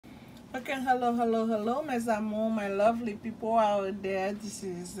Okay, hello, mes amours, my lovely people out there. This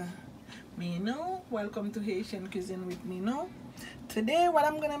is Mino. Welcome to Haitian Cuisine with Mino. Today, what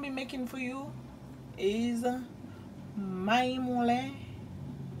I'm gonna be making for you is Mayimoulin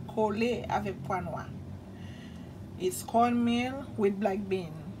kole avec pois noir. It's cornmeal with black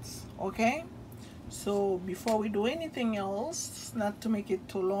beans. Okay, so before we do anything else, not to make it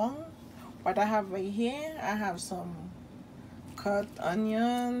too long, what I have right here, I have some cut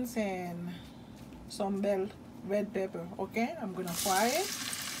onions and some bell red pepper. Okay, I'm gonna fry it.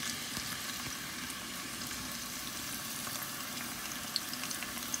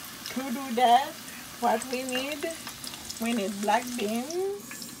 To do that, what we need black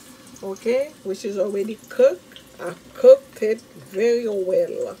beans. Okay, which is already cooked. I cooked it very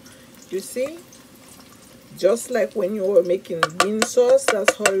well. You see, just like when you were making bean sauce,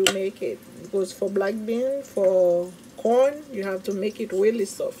 that's how you make it. Because for black bean, for corn, you have to make it really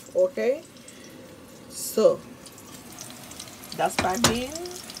soft. Okay, so that's black bean.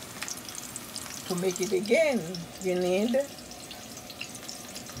 To make it again, you need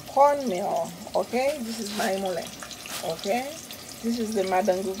cornmeal. Okay, this is Mayimoulin. Okay, this is the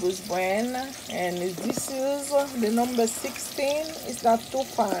Madame Gugu's brand, and this is the number 16. It's not too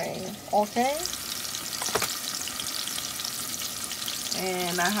fine. Okay,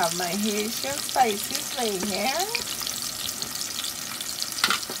 and I have my Haitian spices right here.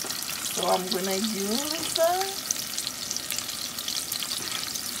 So I'm gonna use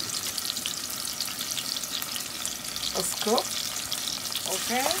a scoop.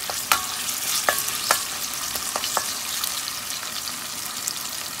 Okay.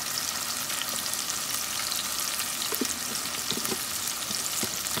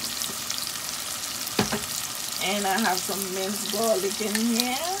 And I have some minced garlic in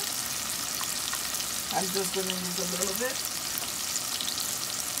here. I'm just gonna use a little bit.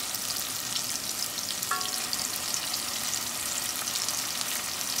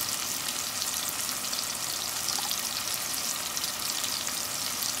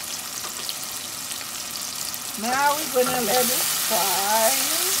 Now we're gonna let it fry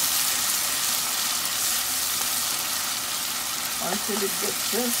until it gets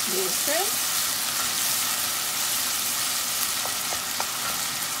translucent.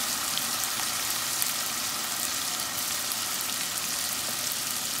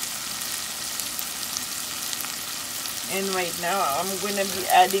 And right now I'm gonna be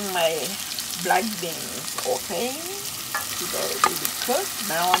adding my black beans. Okay, it's already cooked.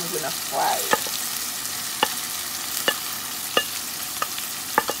 Now I'm gonna fry it.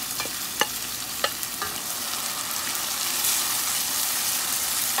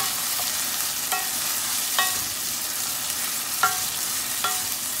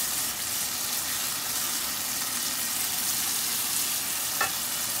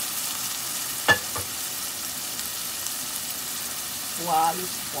 While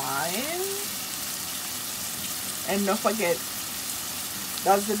it's frying, and don't forget,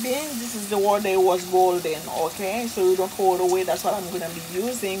 that's the bean, this is the water it was boiled in. Okay, so you don't throw it away. That's what I'm going to be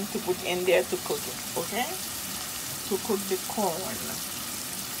using to put in there to cook it. Okay, to cook the corn.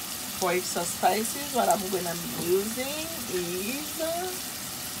 For extra spices, what I'm going to be using is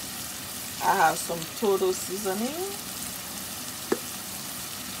I have some total seasoning.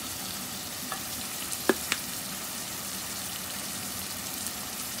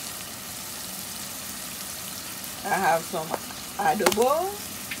 I have some adobo.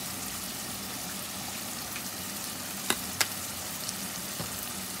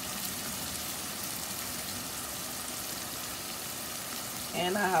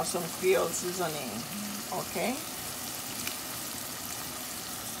 And I have some creole seasoning. Okay,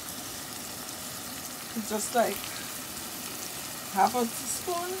 just like half a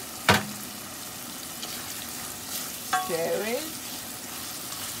teaspoon. Stir it.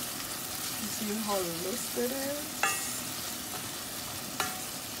 You see how loose it is.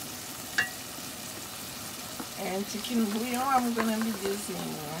 And chicken bouillon, I'm gonna be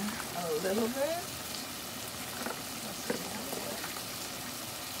using a little bit.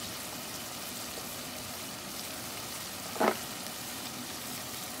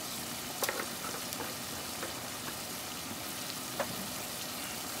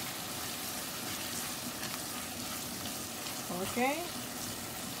 Okay,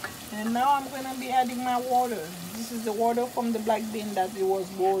 and now I'm gonna be adding my water. This is the water from the black bean that it was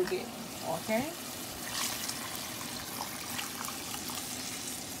boiled in. Okay,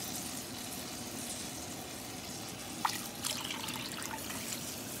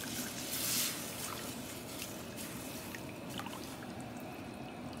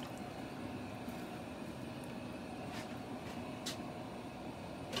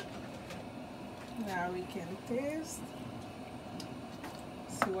 Now we can taste.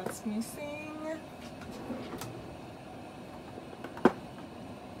 See what's missing.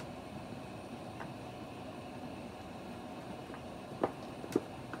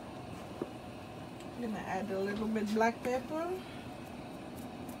 I'm gonna add a little bit black pepper.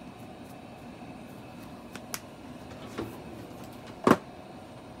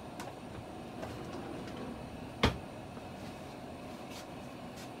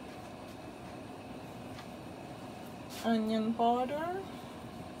 Onion powder.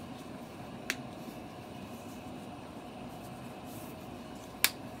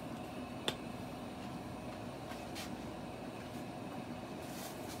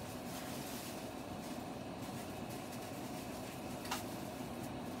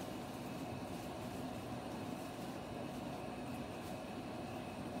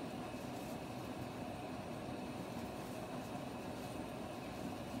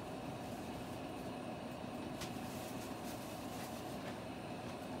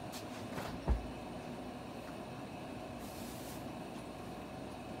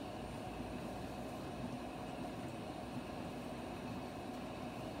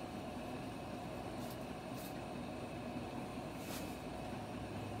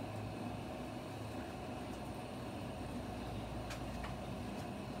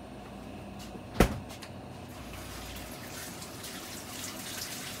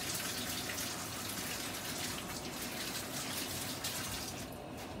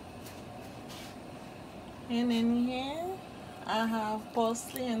 And in here I have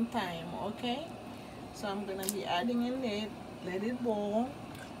parsley and thyme. Okay, so I'm gonna be adding in it. Let it boil.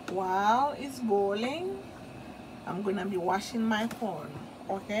 While it's boiling, I'm gonna be washing my corn.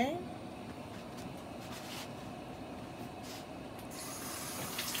 Okay,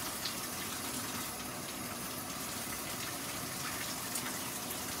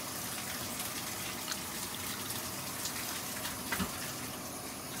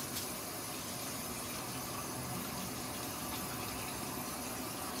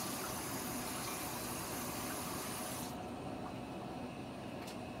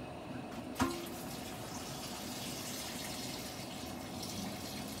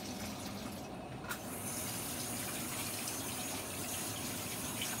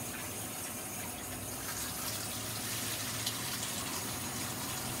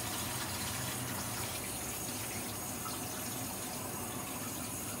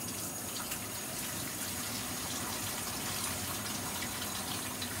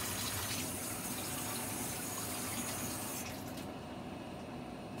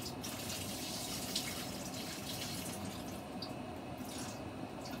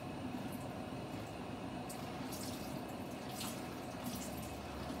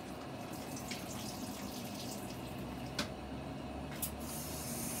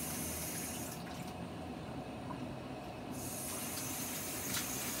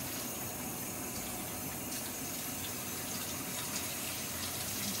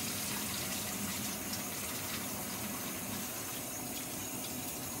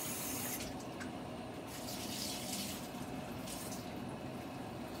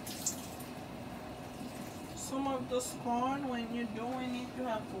 some of those corn, when you're doing it, you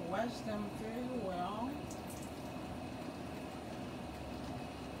have to wash them very well.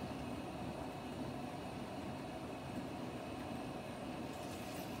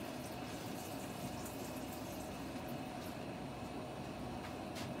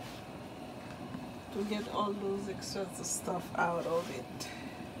 To get all those extra stuff out of it.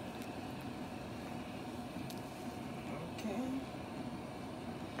 Okay.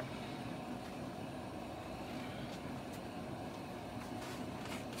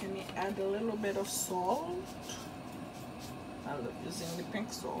 Can you add a little bit of salt? I love using the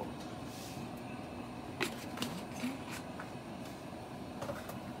pink salt.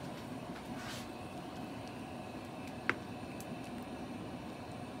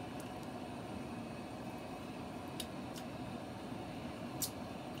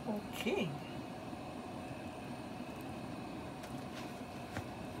 Okay.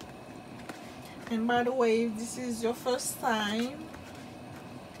 And by the way, if this is your first time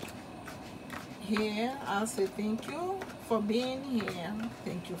here, I'll say thank you for being here.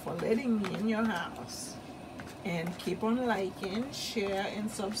 Thank you for letting me in your house. And keep on liking, share, and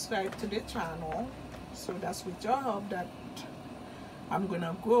subscribe to the channel. So that's with your help that I'm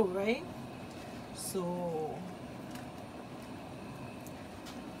gonna grow, right? So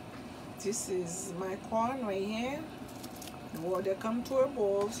this is my corn right here. The water come to a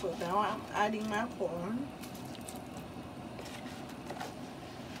boil, so now I'm adding my corn.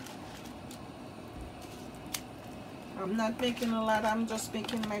 I'm not making a lot, I'm just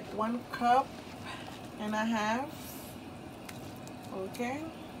making like 1 cup and a half. Okay.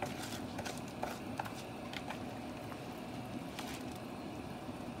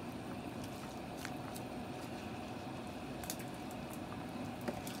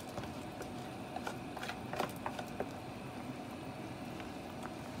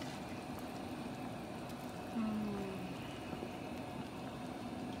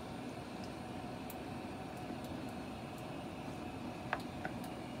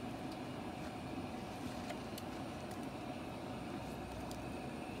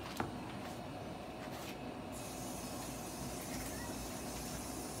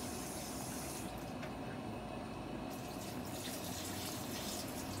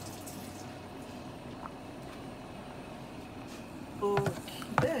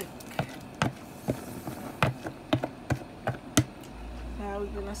 Okay. Now we're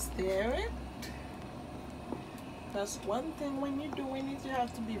gonna stir it. That's one thing when you're doing it, you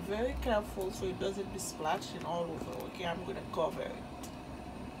have to be very careful so it doesn't be splashing all over. Okay, I'm gonna cover it.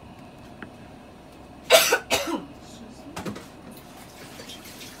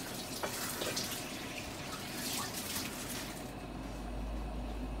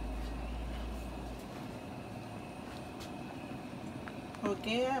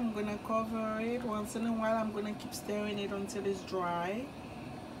 Okay, I'm gonna cover it. Once in a while, I'm gonna keep stirring it until it's dry.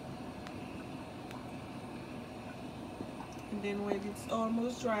 And then when it's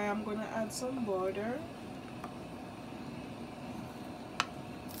almost dry, I'm gonna add some butter.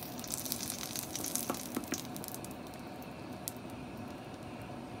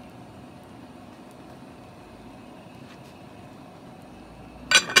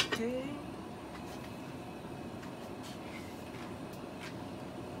 Okay.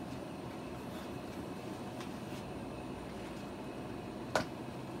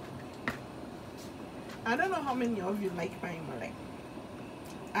 I don't know how many of you like Mayimoulin.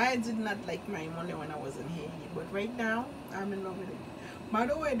 I did not like Mayimoulin when I was in Haiti, but right now I'm in love with it. By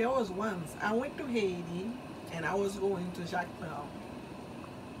the way, there was once I went to Haiti and I was going to Jacmel,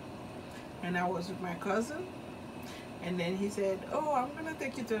 and I was with my cousin, and then he said, "Oh, I'm gonna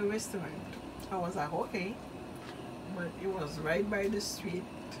take you to a restaurant." I was like, "Okay," but it was right by the street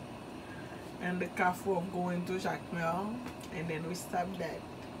and the cafe of going to Jacmel, and then we stopped at.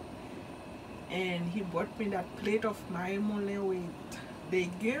 And he bought me that plate of Mayimoulin with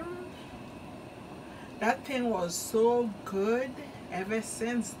legume. That thing was so good. Ever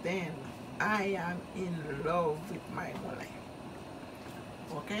since then, I am in love with Mayimoulin.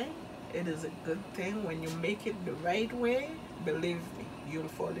 Okay? It is a good thing. When you make it the right way, believe me, you'll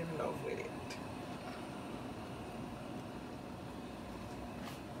fall in love with it.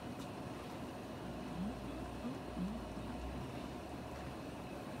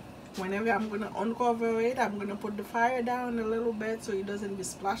 Whenever I'm gonna uncover it, I'm gonna put the fire down a little bit so it doesn't be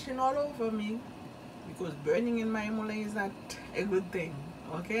splashing all over me, because burning in Mayimoulin is not a good thing.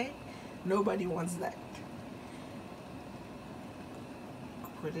 Okay, nobody wants that.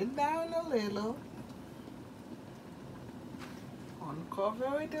 Put it down a little,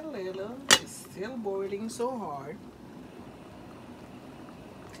 uncover it a little. It's still boiling so hard.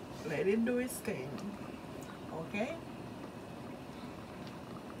 Let it do its thing. Okay.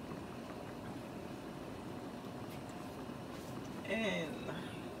 And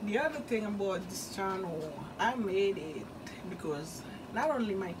the other thing about this channel, I made it because not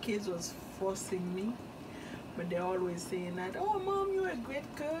only my kids was forcing me, but they're always saying that, "Oh mom, you're a great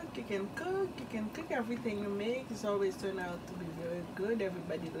cook, you can cook everything you make, it's always turned out to be very good,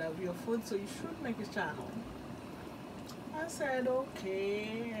 everybody love your food, so you should make a channel." I said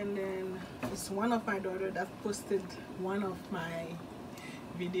okay, and then it's one of my daughter that posted one of my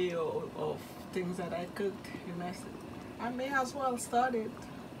video of things that I cooked, and I said, I may as well start it.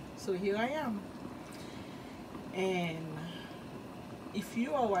 So here I am. And if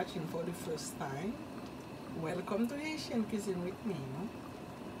you are watching for the first time, welcome to Haitian Cuisine with me.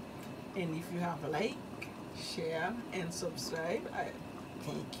 And if you have like, share, and subscribe, I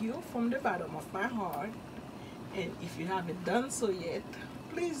thank you from the bottom of my heart. And if you haven't done so yet,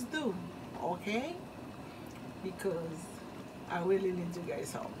 please do, okay? Because I really need you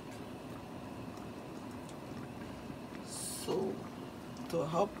guys' help. So, to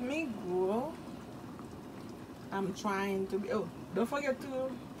help me grow, I'm trying to be, oh, don't forget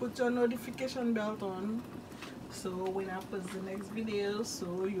to put your notification bell on, so when I post the next video,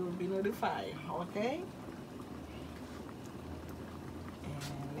 so you'll be notified, okay?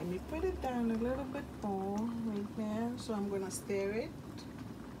 And let me put it down a little bit more right there, so I'm gonna stir it.